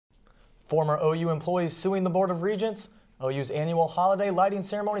Former OU employees suing the Board of Regents, OU's annual holiday lighting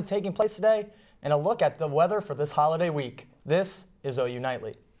ceremony taking place today, and a look at the weather for this holiday week. This is OU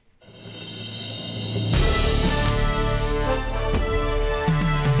Nightly.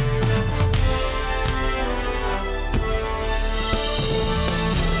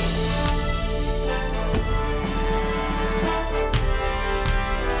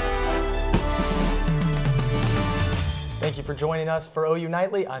 Thank you for joining us for OU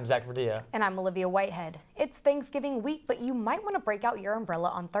Nightly. I'm Zach Verdea. And I'm Olivia Whitehead. It's Thanksgiving week, but you might want to break out your umbrella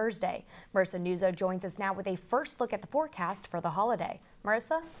on Thursday. Marisa Nuzzo joins us now with a first look at the forecast for the holiday.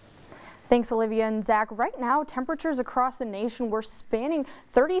 Marisa? Thanks, Olivia and Zach. Right now, temperatures across the nation, we're spanning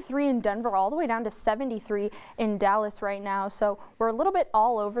 33 in Denver all the way down to 73 in Dallas right now. So we're a little bit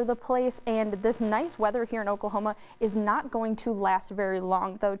all over the place, and this nice weather here in Oklahoma is not going to last very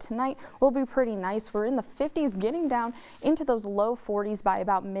long, though tonight will be pretty nice. We're in the 50s, getting down into those low 40s by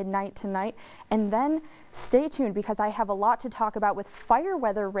about midnight tonight. And then stay tuned because I have a lot to talk about with fire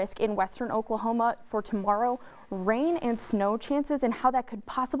weather risk in western Oklahoma for tomorrow, rain and snow chances, and how that could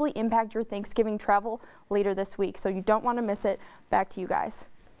possibly impact your Thanksgiving travel later this week. So you don't want to miss it. Back to you guys.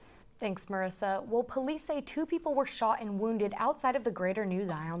 Thanks, Marisa. Well, police say 2 people were shot and wounded outside of the Greater New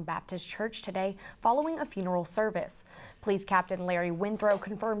Zion Baptist Church today following a funeral service. Police Captain Larry Winthrow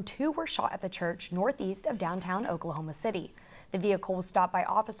confirmed 2 were shot at the church northeast of downtown Oklahoma City. The vehicle was stopped by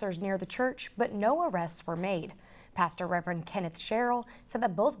officers near the church, but no arrests were made. Pastor Reverend Kenneth Sherrill said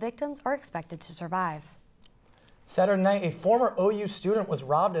that both victims are expected to survive. Saturday night, a former OU student was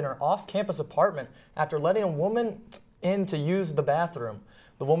robbed in her off-campus apartment after letting a woman in to use the bathroom.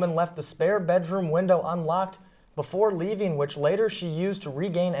 The woman left the spare bedroom window unlocked before leaving, which later she used to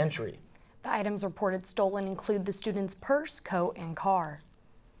regain entry. The items reported stolen include the student's purse, coat, and car.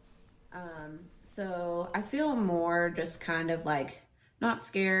 So I feel more just kind of like not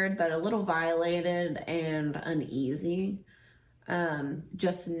scared, but a little violated and uneasy.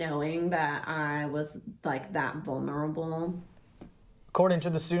 Just knowing that I was like that vulnerable. According to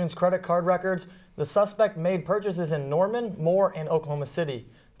the student's credit card records, the suspect made purchases in Norman, Moore, and Oklahoma City.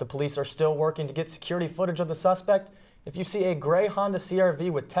 The police are still working to get security footage of the suspect. If you see a gray Honda CR-V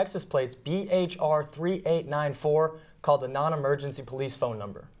with Texas plates BHR 3894, call the non-emergency police phone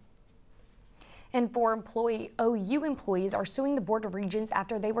number. And 4 OU employees are suing the Board of Regents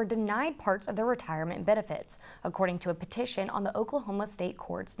after they were denied parts of their retirement benefits, according to a petition on the Oklahoma State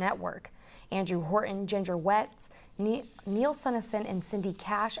Courts Network. Andrew Horton, Ginger Wetz, Neil Sunnison, and Cindy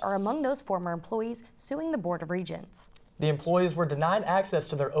Cash are among those former employees suing the Board of Regents. The employees were denied access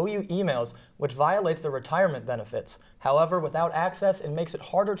to their OU emails, which violates their retirement benefits. However, without access, it makes it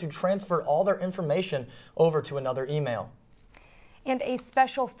harder to transfer all their information over to another email. And a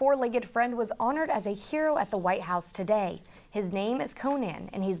special 4-legged friend was honored as a hero at the White House today. His name is Conan,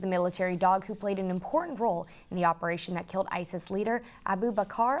 and he's the military dog who played an important role in the operation that killed ISIS leader Abu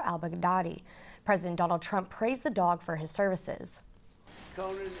Bakr al-Baghdadi. President Donald Trump praised the dog for his services.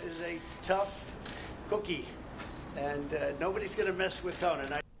 Conan is a tough cookie, and nobody's going to mess with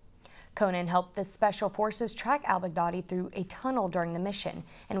Conan. Conan helped the Special Forces track al-Baghdadi through a tunnel during the mission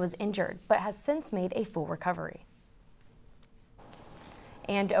and was injured, but has since made a full recovery.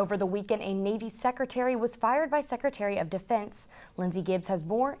 And over the weekend, a Navy secretary was fired by Secretary of Defense. Lindsey Gibbs has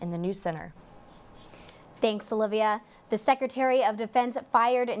more in the News Center. Thanks, Olivia. The Secretary of Defense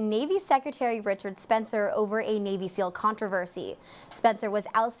fired Navy Secretary Richard Spencer over a Navy SEAL controversy. Spencer was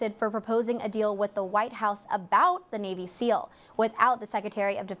ousted for proposing a deal with the White House about the Navy SEAL without the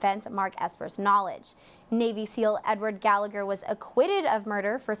Secretary of Defense Mark Esper's knowledge. Navy SEAL Edward Gallagher was acquitted of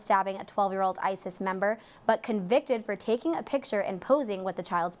murder for stabbing a 12-year-old ISIS member, but convicted for taking a picture and posing with the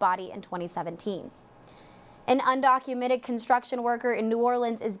child's body in 2017. An undocumented construction worker in New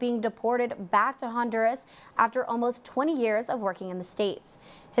Orleans is being deported back to Honduras after almost 20 years of working in the States.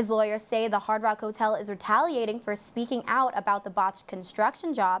 His lawyers say the Hard Rock Hotel is retaliating for speaking out about the botched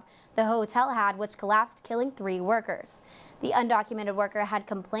construction job the hotel had, which collapsed, killing 3 workers. The undocumented worker had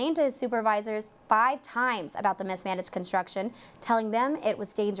complained to his supervisors 5 times about the mismanaged construction, telling them it was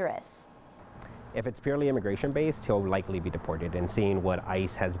dangerous. If it's purely immigration-based, he'll likely be deported. And seeing what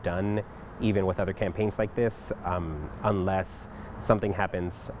ICE has done, even with other campaigns like this, unless something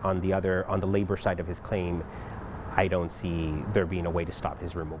happens on the labor side of his claim, I don't see there being a way to stop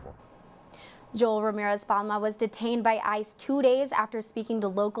his removal. Joel Ramirez Palma was detained by ICE 2 days after speaking to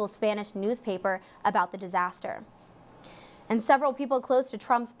local Spanish newspaper about the disaster. And several people close to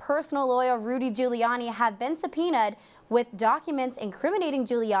Trump's personal lawyer, Rudy Giuliani, have been subpoenaed with documents incriminating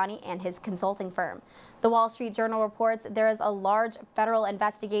Giuliani and his consulting firm. The Wall Street Journal reports there is a large federal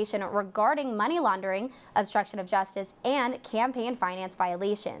investigation regarding money laundering, obstruction of justice, and campaign finance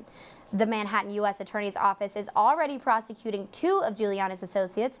violation. The Manhattan U.S. Attorney's Office is already prosecuting 2 of Giuliani's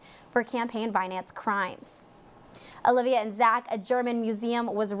associates for campaign finance crimes. Olivia and Zach, a German museum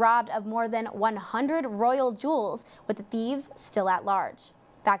was robbed of more than 100 royal jewels, with the thieves still at large.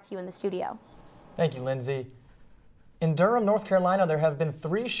 Back to you in the studio. Thank you, Lindsey. In Durham, North Carolina, there have been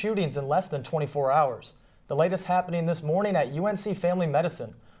 3 shootings in less than 24 hours. The latest happening this morning at UNC Family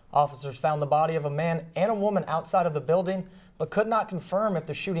Medicine. Officers found the body of a man and a woman outside of the building, but could not confirm if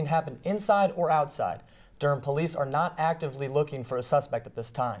the shooting happened inside or outside. Durham police are not actively looking for a suspect at this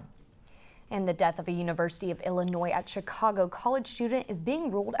time. And the death of a University of Illinois at Chicago college student is being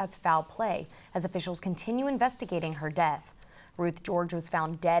ruled as foul play as officials continue investigating her death. Ruth George was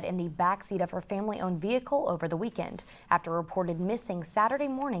found dead in the backseat of her family-owned vehicle over the weekend after reported missing Saturday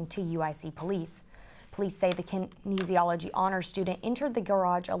morning to UIC police. Police say the kinesiology honors student entered the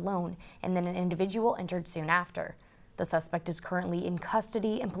garage alone, and then an individual entered soon after. The suspect is currently in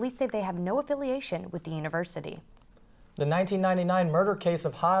custody, and police say they have no affiliation with the university. The 1999 murder case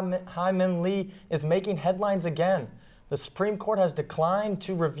of Hai-Min Lee is making headlines again. The Supreme Court has declined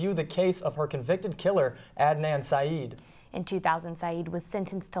to review the case of her convicted killer, Adnan Syed. In 2000, Syed was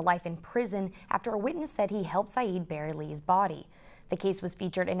sentenced to life in prison after a witness said he helped Syed bury Lee's body. The case was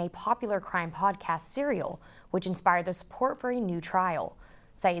featured in a popular crime podcast, Serial, which inspired the support for a new trial.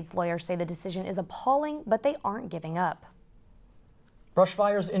 Syed's lawyers say the decision is appalling, but they aren't giving up. Brush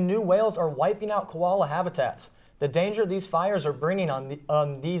fires in New Wales are wiping out koala habitats. The danger these fires are bringing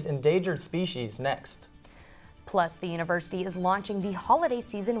on these endangered species next. Plus, the university is launching the holiday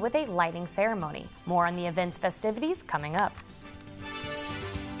season with a lighting ceremony. More on the event's festivities coming up.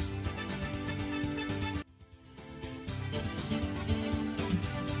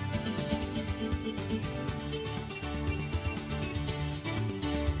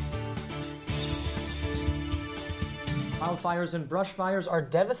 Wildfires and brush fires are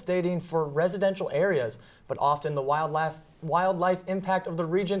devastating for residential areas, but often the wildlife impact of the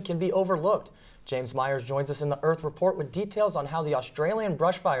region can be overlooked. James Myers joins us in the Earth Report with details on how the Australian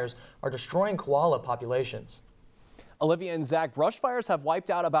brush fires are destroying koala populations. Olivia and Zach, brush fires have wiped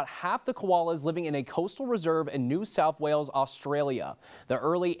out about half the koalas living in a coastal reserve in New South Wales, Australia. The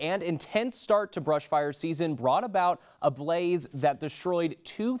early and intense start to brush fire season brought about a blaze that destroyed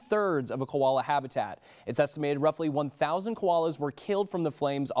 2/3 of a koala habitat. It's estimated roughly 1,000 koalas were killed from the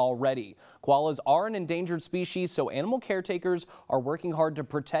flames already. Koalas are an endangered species, so animal caretakers are working hard to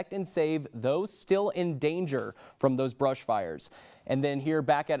protect and save those still in danger from those brush fires. And then here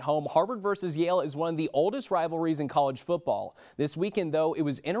back at home, Harvard versus Yale is one of the oldest rivalries in college football. This weekend, though, it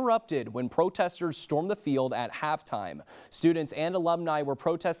was interrupted when protesters stormed the field at halftime. Students and alumni were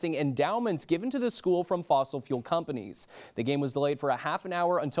protesting endowments given to the school from fossil fuel companies. The game was delayed for a half an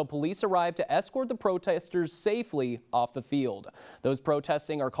hour until police arrived to escort the protesters safely off the field. Those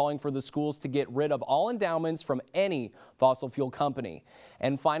protesting are calling for the schools to get rid of all endowments from any fossil fuel company.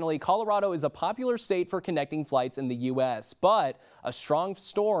 And finally, Colorado is a popular state for connecting flights in the U.S., but a strong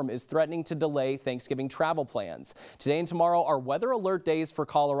storm is threatening to delay Thanksgiving travel plans. Today and tomorrow are weather alert days for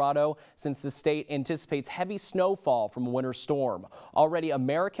Colorado since the state anticipates heavy snowfall from a winter storm. Already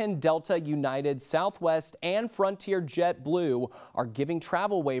American, Delta, United, Southwest, and Frontier JetBlue are giving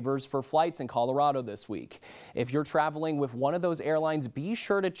travel waivers for flights in Colorado this week. If you're traveling with one of those airlines, be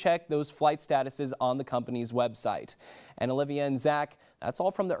sure to check those flight statuses on the company's website. And Olivia and Zach, that's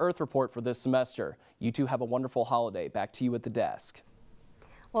all from the Earth Report for this semester. You two have a wonderful holiday. Back to you at the desk.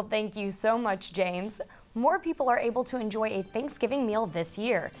 Well, thank you so much, James. More people are able to enjoy a Thanksgiving meal this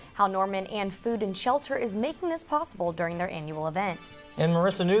year. How Norman and Food and Shelter is making this possible during their annual event. And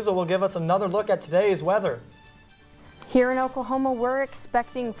Marisa Nuzzo will give us another look at today's weather. Here in Oklahoma, we're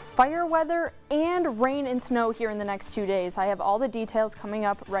expecting fire weather and rain and snow here in the next 2 days. I have all the details coming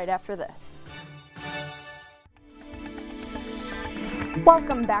up right after this.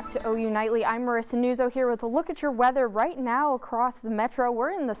 Welcome back to OU Nightly. I'm Marisa Nuzzo here with a look at your weather right now across the metro.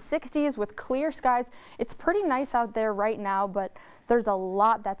 We're in the 60s with clear skies. It's pretty nice out there right now, but there's a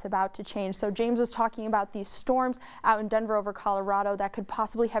lot that's about to change. So James was talking about these storms out in Denver over Colorado that could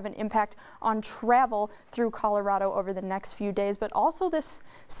possibly have an impact on travel through Colorado over the next few days. But also this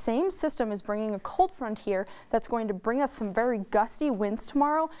same system is bringing a cold front here that's going to bring us some very gusty winds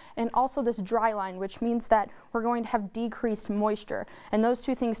tomorrow, and also this dry line, which means that we're going to have decreased moisture. And those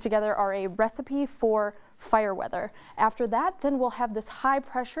two things together are a recipe for fire weather. After that, then we'll have this high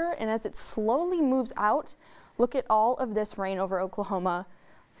pressure, and as it slowly moves out, look at all of this rain over Oklahoma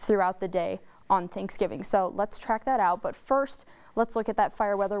throughout the day on Thanksgiving. So let's track that out. But first, let's look at that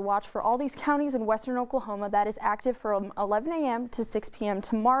fire weather watch for all these counties in western Oklahoma that is active from 11 a.m. to 6 p.m.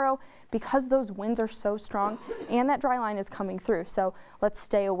 tomorrow because those winds are so strong and that dry line is coming through. So let's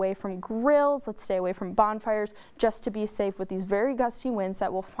stay away from grills, let's stay away from bonfires just to be safe with these very gusty winds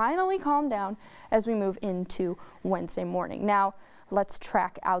that will finally calm down as we move into Wednesday morning. Now, let's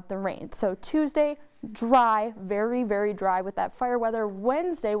track out the rain. So Tuesday, dry, very, very dry with that fire weather.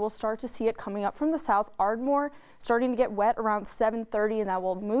 Wednesday, we'll start to see it coming up from the south. Ardmore starting to get wet around 7:30, and that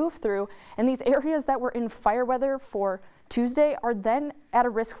will move through. And these areas that were in fire weather for Tuesday are then at a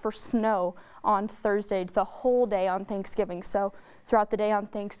risk for snow on Thursday, the whole day on Thanksgiving. So throughout the day on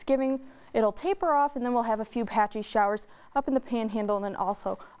Thanksgiving, it'll taper off, and then we'll have a few patchy showers up in the Panhandle and then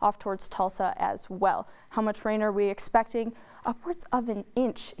also off towards Tulsa as well. How much rain are we expecting? Upwards of an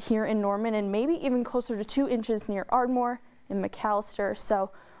inch here in Norman and maybe even closer to 2 inches near Ardmore and McAllister. So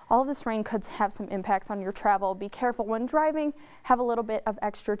all of this rain could have some impacts on your travel. Be careful when driving, have a little bit of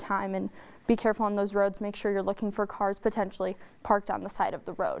extra time, and be careful on those roads. Make sure you're looking for cars potentially parked on the side of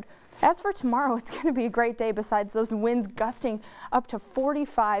the road. As for tomorrow, it's going to be a great day besides those winds gusting up to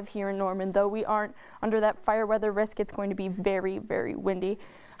 45 here in Norman. Though we aren't under that fire weather risk, it's going to be very, very windy.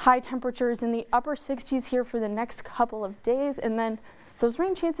 High temperatures in the upper 60s here for the next couple of days, and then those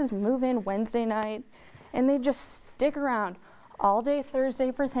rain chances move in Wednesday night, and they just stick around all day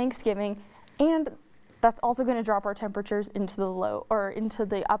Thursday for Thanksgiving, and that's also going to drop our temperatures into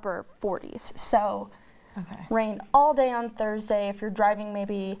the upper 40s. So rain all day on Thursday. If you're driving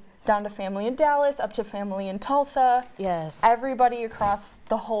maybe down to family in Dallas, up to family in Tulsa, yes, everybody across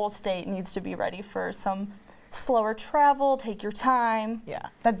the whole state needs to be ready for some slower travel. Take your time. Yeah,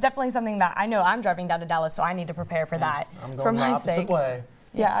 that's definitely something that I know. I'm driving down to Dallas, so I need to prepare for that. I'm going the opposite way.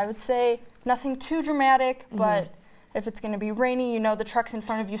 Yeah, I would say nothing too dramatic, but if it's going to be rainy, you know the trucks in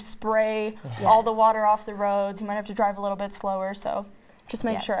front of you spray all the water off the roads. You might have to drive a little bit slower, so just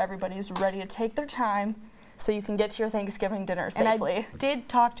make sure everybody's ready to take their time so you can get to your Thanksgiving dinner safely. And I did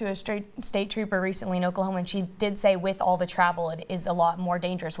talk to a state trooper recently in Oklahoma, and she did say with all the travel, it is a lot more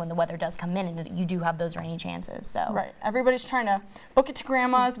dangerous when the weather does come in and you do have those rainy chances. So right, everybody's trying to book it to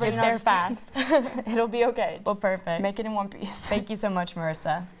grandma's, but they're fast. It'll be okay. Well, perfect. Make it in one piece. Thank you so much,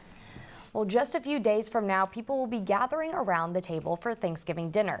 Marisa. Well, just a few days from now, people will be gathering around the table for Thanksgiving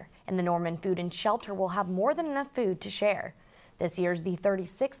dinner, and the Norman Food and Shelter will have more than enough food to share. This year's the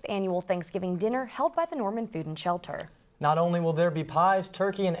 36th annual Thanksgiving dinner held by the Norman Food and Shelter. Not only will there be pies,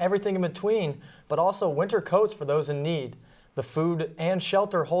 turkey, and everything in between, but also winter coats for those in need. The Food and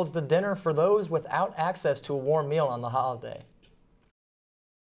Shelter holds the dinner for those without access to a warm meal on the holiday.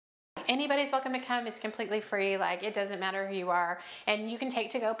 Anybody's welcome to come. It's completely free. Like, it doesn't matter who you are. And you can take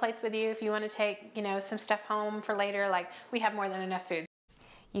to-go plates with you if you want to take, some stuff home for later. Like, we have more than enough food.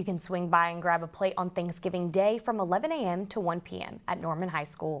 You can swing by and grab a plate on Thanksgiving Day from 11 a.m. to 1 p.m. at Norman High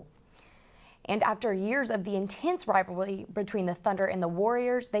School. And after years of the intense rivalry between the Thunder and the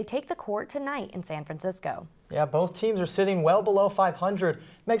Warriors, they take the court tonight in San Francisco. Yeah, both teams are sitting well below 500.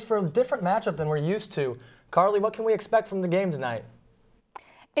 Makes for a different matchup than we're used to. Carly, what can we expect from the game tonight?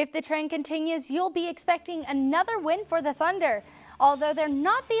 If the trend continues, you'll be expecting another win for the Thunder. Although they're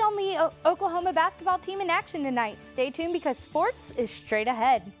not the only Oklahoma basketball team in action tonight. Stay tuned because sports is straight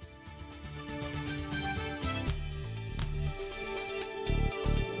ahead.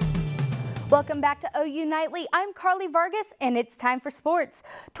 Welcome back to OU Nightly. I'm Carly Vargas, and it's time for sports.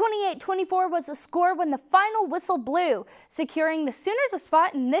 28-24 was the score when the final whistle blew, securing the Sooners a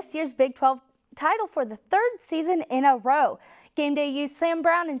spot in this year's Big 12 title for the third season in a row. Game Day used Sam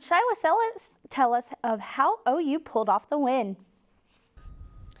Brown and Shiloh tell us of how OU pulled off the win.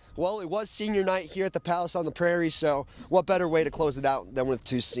 Well, it was senior night here at the Palace on the Prairie, so what better way to close it out than with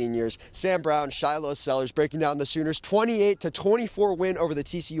two seniors. Sam Brown, Shiloh Sellers breaking down the Sooners' 28-24 win over the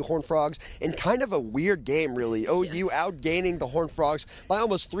TCU Horned Frogs in kind of a weird game, really. OU outgaining the Horned Frogs by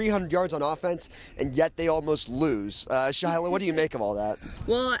almost 300 yards on offense, and yet they almost lose. Shiloh, what do you make of all that?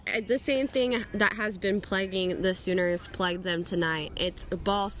 Well, the same thing that has been plaguing the Sooners plagued them tonight. It's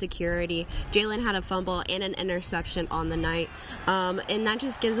ball security. Jalen had a fumble and an interception on the night, and that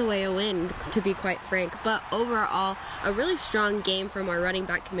just gives away a win, to be quite frank. But overall, a really strong game from our running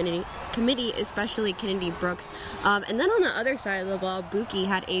back committee, especially Kennedy Brooks. And then on the other side of the ball, Buki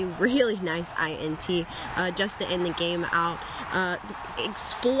had a really nice INT just to end the game out.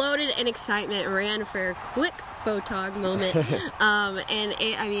 Exploded in excitement, ran for a quick photog moment. And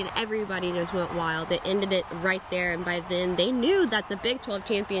I mean, everybody just went wild. It ended it right there, and by then they knew that the Big 12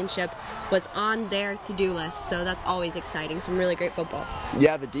 championship was on their to-do list, so that's always exciting. Some really great football.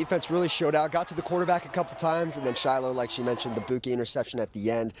 Yeah, the defense really showed out. Got to the quarterback a couple times, and then Shiloh, like she mentioned, the Buki interception at the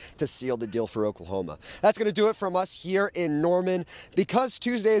end to seal the deal for Oklahoma. That's going to do it from us here in Norman. Because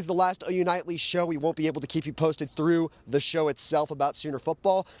Tuesday is the last OU Nightly show, we won't be able to keep you posted through the show itself about Sooner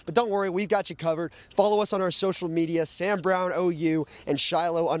football, but don't worry, we've got you covered. Follow us on our social media, Sam Brown OU and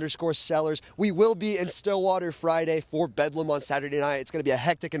Shiloh_Sellers. We will be in Stillwater Friday for Bedlam on Saturday night. It's going to be a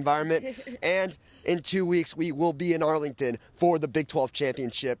hectic environment, and in 2 weeks we will be in Arlington for the Big 12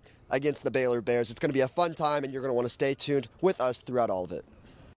 championship against the Baylor Bears. It's going to be a fun time, and you're going to want to stay tuned with us throughout all of it.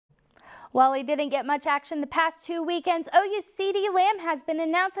 While he didn't get much action the past 2 weekends, OU's C.D. Lamb has been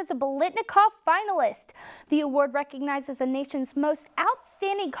announced as a Biletnikoff finalist. The award recognizes the nation's most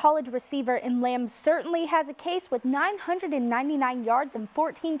outstanding college receiver, and Lamb certainly has a case with 999 yards and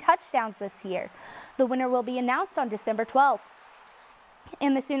 14 touchdowns this year. The winner will be announced on December 12th.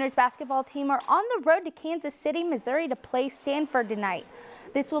 And the Sooners basketball team are on the road to Kansas City, Missouri to play Stanford tonight.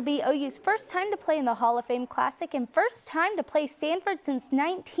 This will be OU's first time to play in the Hall of Fame Classic and first time to play Stanford since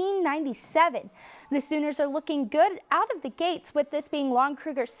 1997. The Sooners are looking good out of the gates, with this being Lon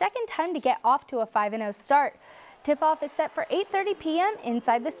Kruger's second time to get off to a 5-0 start. Tip-off is set for 8:30 p.m.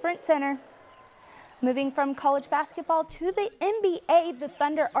 inside the Sprint Center. Moving from college basketball to the NBA, the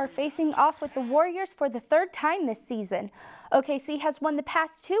Thunder are facing off with the Warriors for the third time this season. OKC has won the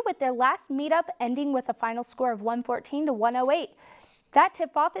past two, with their last meetup ending with a final score of 114 to 108. That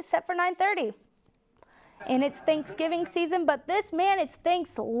tip-off is set for 9:30. And it's Thanksgiving season, but this man is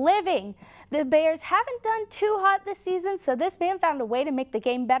Thanks-living. The Bears haven't done too hot this season, so this man found a way to make the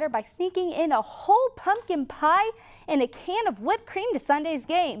game better by sneaking in a whole pumpkin pie and a can of whipped cream to Sunday's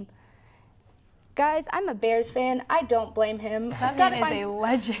game. Guys, I'm a Bears fan. I don't blame him. That man is a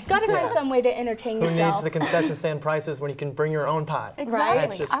legend. Gotta find some way to entertain yourself. Who needs the concession stand prices when you can bring your own pie?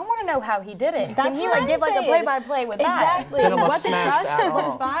 Exactly. Just... I want to know how he did it. That's can he give like a play-by-play with that? Exactly. Didn't look Was it smashed crushed? at Was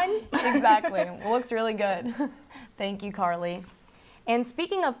all. it fine? Exactly. Looks really good. Thank you, Carly. And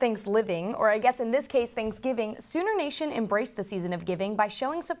speaking of Thanksgiving, or I guess in this case Thanksgiving, Sooner Nation embraced the season of giving by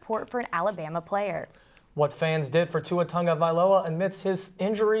showing support for an Alabama player. What fans did for Tua Tagovailoa amidst his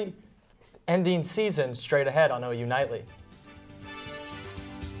injury-ending season, straight ahead on OU Nightly.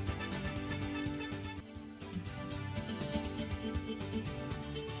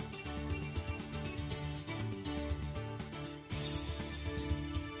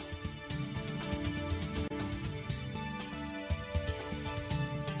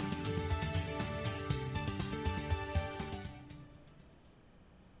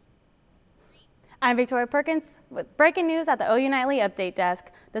 I'm Victoria Perkins with breaking news at the OU Nightly Update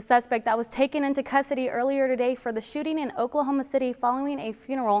Desk. The suspect that was taken into custody earlier today for the shooting in Oklahoma City following a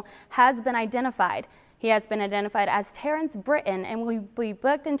funeral has been identified. He has been identified as Terrence Britton and will be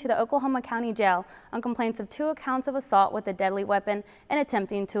booked into the Oklahoma County Jail on complaints of 2 accounts of assault with a deadly weapon and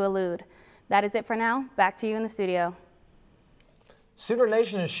attempting to elude. That is it for now. Back to you in the studio. Sooner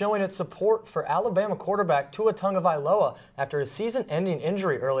Nation is showing its support for Alabama quarterback Tua Tagovailoa after his season-ending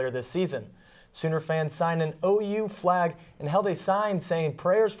injury earlier this season. Sooner fans signed an OU flag and held a sign saying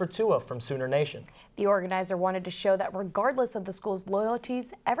prayers for Tua from Sooner Nation. The organizer wanted to show that regardless of the school's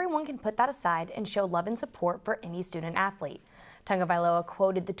loyalties, everyone can put that aside and show love and support for any student athlete. Tagovailoa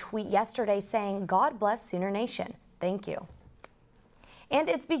quoted the tweet yesterday saying, "God bless Sooner Nation. Thank you." And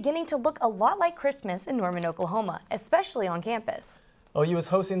it's beginning to look a lot like Christmas in Norman, Oklahoma, especially on campus. OU is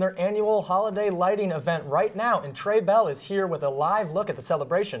hosting their annual holiday lighting event right now, and Trey Bell is here with a live look at the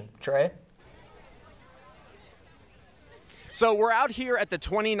celebration. Trey? So we're out here at the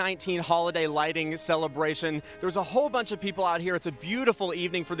 2019 holiday lighting celebration. There's a whole bunch of people out here. It's a beautiful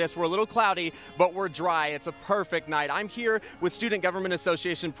evening for this. We're a little cloudy, but we're dry. It's a perfect night. I'm here with Student Government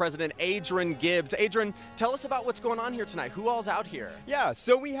Association President Adrian Gibbs. Adrian, tell us about what's going on here tonight. Who all's out here? Yeah,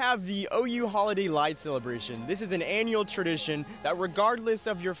 so we have the OU Holiday Light Celebration. This is an annual tradition that regardless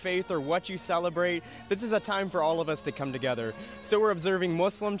of your faith or what you celebrate, this is a time for all of us to come together. So we're observing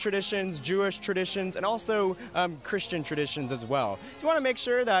Muslim traditions, Jewish traditions, and also Christian traditions as well. So we want to make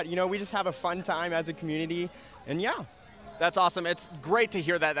sure that, we just have a fun time as a community, and yeah. That's awesome. It's great to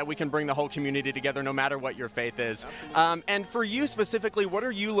hear that we can bring the whole community together no matter what your faith is. And for you specifically, what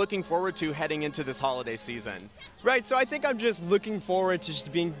are you looking forward to heading into this holiday season? Right, so I think I'm just looking forward to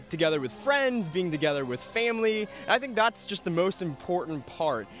just being together with friends, being together with family. And I think that's just the most important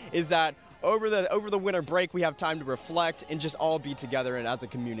part, is that over the winter break we have time to reflect and just all be together and as a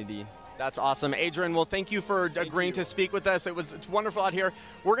community. That's awesome. Adrian, well, thank you for agreeing to speak with us. It's wonderful out here.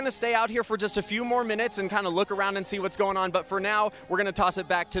 We're going to stay out here for just a few more minutes and kind of look around and see what's going on. But for now, we're going to toss it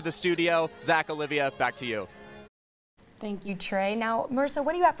back to the studio. Zach, Olivia, back to you. Thank you, Trey. Now, Marisa,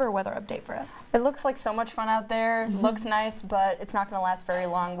 what do you have for a weather update for us? It looks like so much fun out there. Looks nice, but it's not going to last very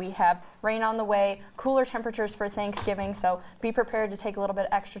long. We have rain on the way, cooler temperatures for Thanksgiving, so be prepared to take a little bit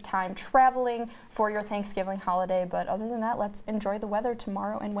extra time traveling for your Thanksgiving holiday. But other than that, let's enjoy the weather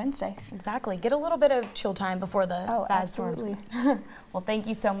tomorrow and Wednesday. Exactly. Get a little bit of chill time before the bad storms. Well, thank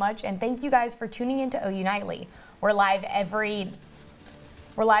you so much, and thank you guys for tuning in to OU Nightly. We're live every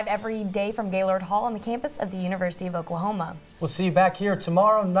day from Gaylord Hall on the campus of the University of Oklahoma. We'll see you back here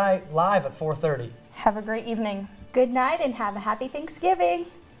tomorrow night live at 4:30. Have a great evening. Good night and have a happy Thanksgiving.